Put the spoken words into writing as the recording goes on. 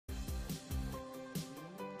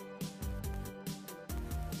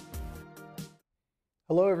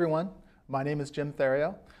Hello everyone, my name is Jim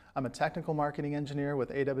Therio. I'm a technical marketing engineer with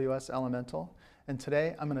AWS Elemental, and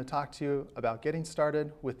today I'm going to talk to you about getting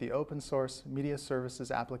started with the open source Media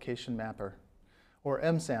Services Application Mapper, or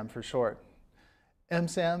MSAM for short.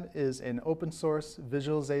 MSAM is an open source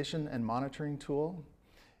visualization and monitoring tool.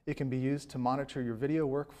 It can be used to monitor your video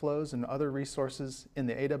workflows and other resources in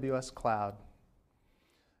the AWS cloud.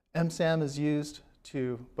 MSAM is used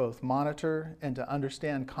to both monitor and to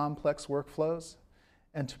understand complex workflows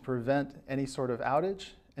and to prevent any sort of outage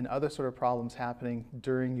and other sort of problems happening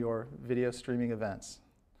during your video streaming events.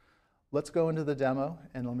 Let's go into the demo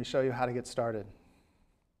and let me show you how to get started.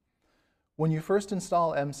 When you first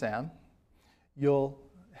install MSAM, you'll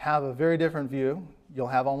have a very different view. You'll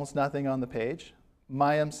have almost nothing on the page.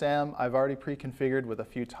 My MSAM I've already pre-configured with a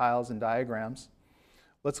few tiles and diagrams.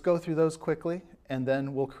 Let's go through those quickly, and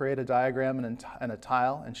then we'll create a diagram and a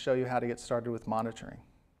tile and show you how to get started with monitoring.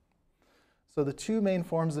 So the two main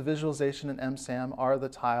forms of visualization in MSAM are the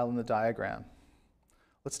tile and the diagram.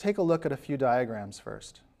 Let's take a look at a few diagrams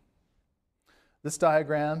first. This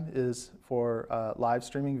diagram is for live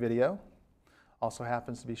streaming video. Also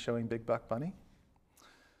happens to be showing Big Buck Bunny.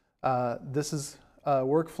 This is a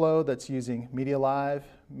workflow that's using Media Live,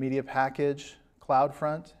 Media Package,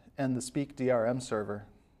 CloudFront, and the Speak DRM server.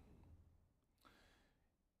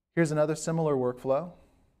 Here's another similar workflow.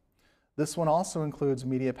 This one also includes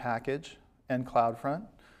Media Package and CloudFront,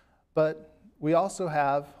 but we also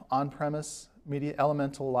have on-premise Media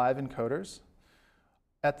Elemental live encoders.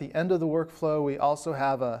 At the end of the workflow, we also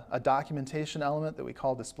have a documentation element that we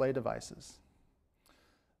call display devices.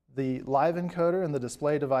 The live encoder and the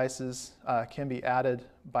display devices can be added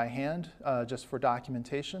by hand just for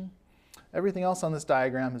documentation. Everything else on this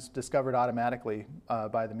diagram is discovered automatically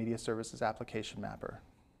by the Media Services Application Mapper.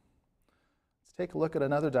 Let's take a look at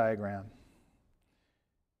another diagram.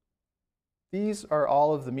 These are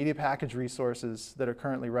all of the media package resources that are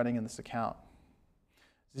currently running in this account.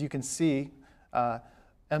 As you can see,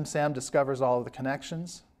 MSAM discovers all of the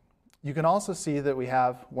connections. You can also see that we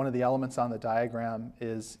have one of the elements on the diagram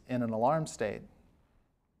is in an alarm state.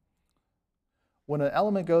 When an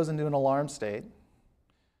element goes into an alarm state,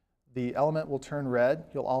 the element will turn red.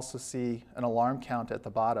 You'll also see an alarm count at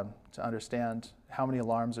the bottom to understand how many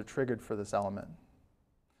alarms are triggered for this element.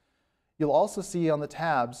 You'll also see on the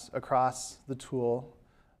tabs across the tool,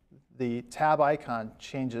 the tab icon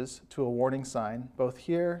changes to a warning sign, both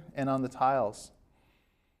here and on the tiles.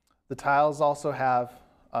 The tiles also have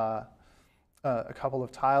a couple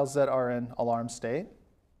of tiles that are in alarm state.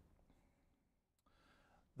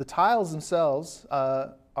 The tiles themselves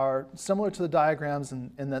are similar to the diagrams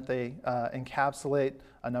in that they encapsulate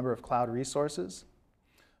a number of cloud resources.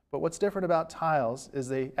 But what's different about tiles is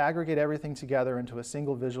they aggregate everything together into a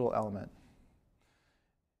single visual element.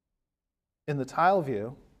 In the tile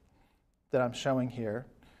view that I'm showing here,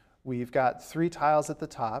 we've got 3 tiles at the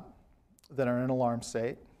top that are in alarm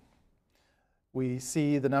state. We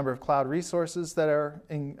see the number of cloud resources that are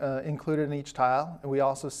included in each tile, and we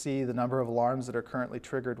also see the number of alarms that are currently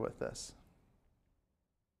triggered with this.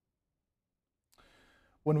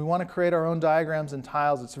 When we want to create our own diagrams and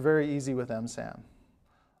tiles, it's very easy with MSAM.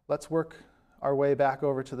 Let's work our way back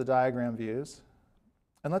over to the diagram views,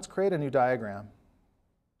 and let's create a new diagram.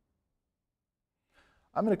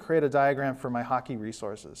 I'm going to create a diagram for my hockey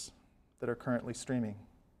resources that are currently streaming.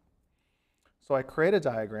 So I create a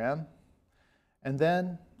diagram, and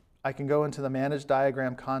then I can go into the Manage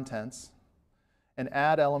Diagram Contents and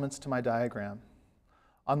add elements to my diagram.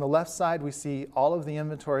 On the left side, we see all of the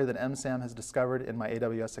inventory that MSAM has discovered in my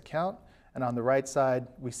AWS account, and on the right side,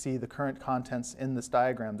 we see the current contents in this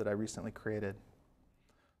diagram that I recently created.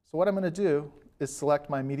 So what I'm going to do is select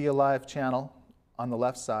my Media Live channel on the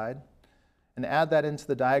left side and add that into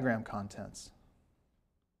the diagram contents.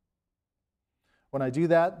 When I do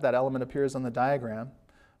that, that element appears on the diagram,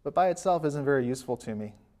 but by itself isn't very useful to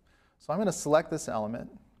me. So I'm going to select this element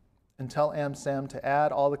and tell MSAM to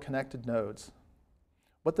add all the connected nodes.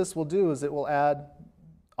 What this will do is it will add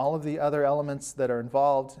all of the other elements that are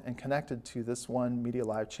involved and connected to this one Media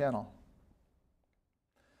Live channel.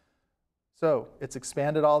 So it's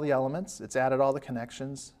expanded all the elements, it's added all the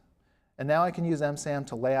connections, and now I can use MSAM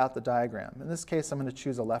to lay out the diagram. In this case, I'm going to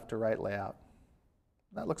choose a left to right layout.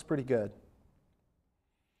 That looks pretty good.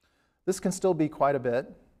 This can still be quite a bit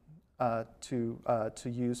to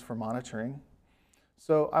use for monitoring.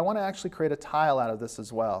 So I want to actually create a tile out of this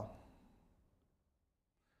as well.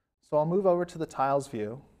 So I'll move over to the tiles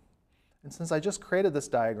view. And since I just created this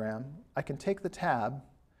diagram, I can take the tab,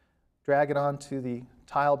 drag it onto the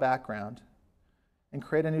tile background, and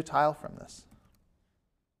create a new tile from this.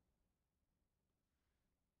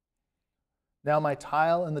 Now my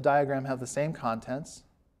tile and the diagram have the same contents.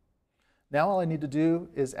 Now all I need to do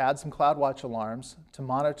is add some CloudWatch alarms to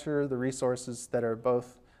monitor the resources that are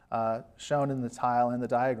both shown in the tile and the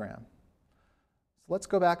diagram. So let's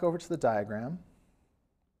go back over to the diagram.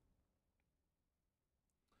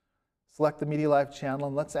 Select the Media Live channel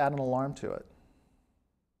and let's add an alarm to it.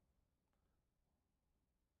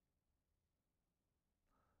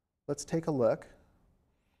 Let's take a look.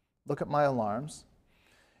 Look at my alarms.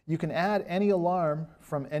 You can add any alarm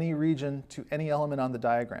from any region to any element on the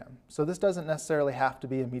diagram. So this doesn't necessarily have to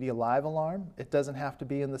be a Media Live alarm. It doesn't have to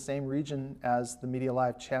be in the same region as the Media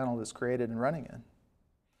Live channel is created and running in.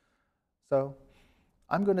 So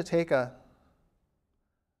I'm going to take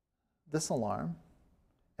this alarm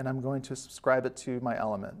and I'm going to subscribe it to my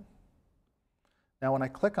element. Now when I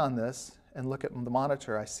click on this and look at the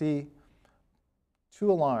monitor, I see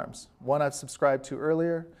two alarms. One I've subscribed to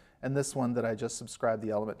earlier and this one that I just subscribed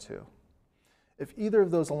the element to. If either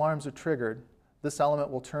of those alarms are triggered, this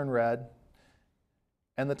element will turn red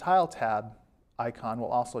and the tile tab icon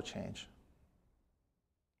will also change.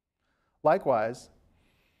 Likewise,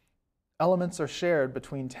 elements are shared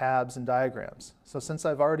between tabs and diagrams. So since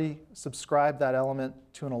I've already subscribed that element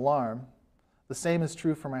to an alarm, the same is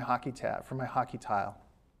true for my hockey tab, for my hockey tile.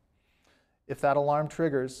 If that alarm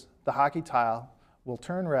triggers, the hockey tile will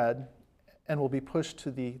turn red and will be pushed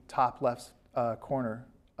to the top left corner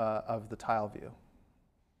of the tile view.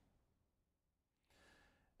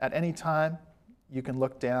 At any time, you can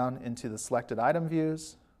look down into the selected item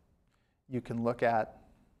views. You can look at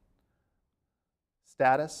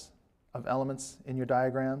status of elements in your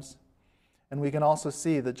diagrams. And we can also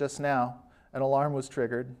see that just now an alarm was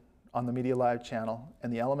triggered on the Media Live channel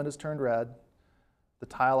and the element is turned red, the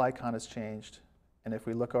tile icon has changed, and if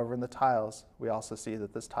we look over in the tiles, we also see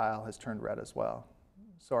that this tile has turned red as well.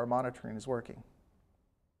 So our monitoring is working.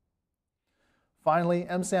 Finally,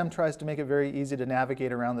 MSAM tries to make it very easy to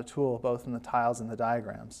navigate around the tool, both in the tiles and the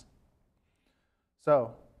diagrams.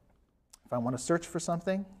 So if I want to search for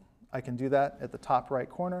something, I can do that at the top right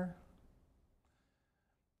corner.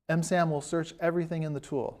 MSAM will search everything in the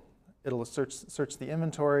tool. It'll search the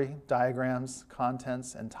inventory, diagrams,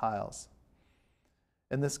 contents, and tiles.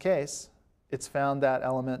 In this case, it's found that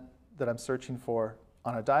element that I'm searching for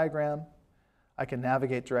on a diagram. I can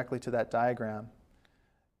navigate directly to that diagram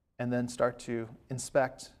and then start to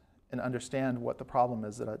inspect and understand what the problem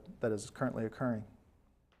is that is currently occurring.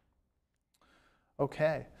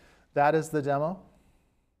 Okay, that is the demo.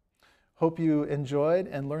 Hope you enjoyed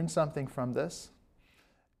and learned something from this.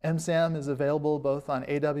 MSAM is available both on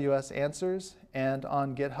AWS Answers and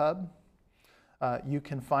on GitHub. You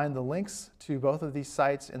can find the links to both of these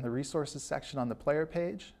sites in the resources section on the player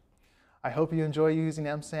page. I hope you enjoy using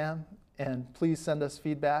MSAM, and please send us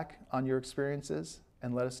feedback on your experiences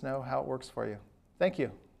and let us know how it works for you. Thank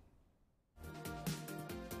you.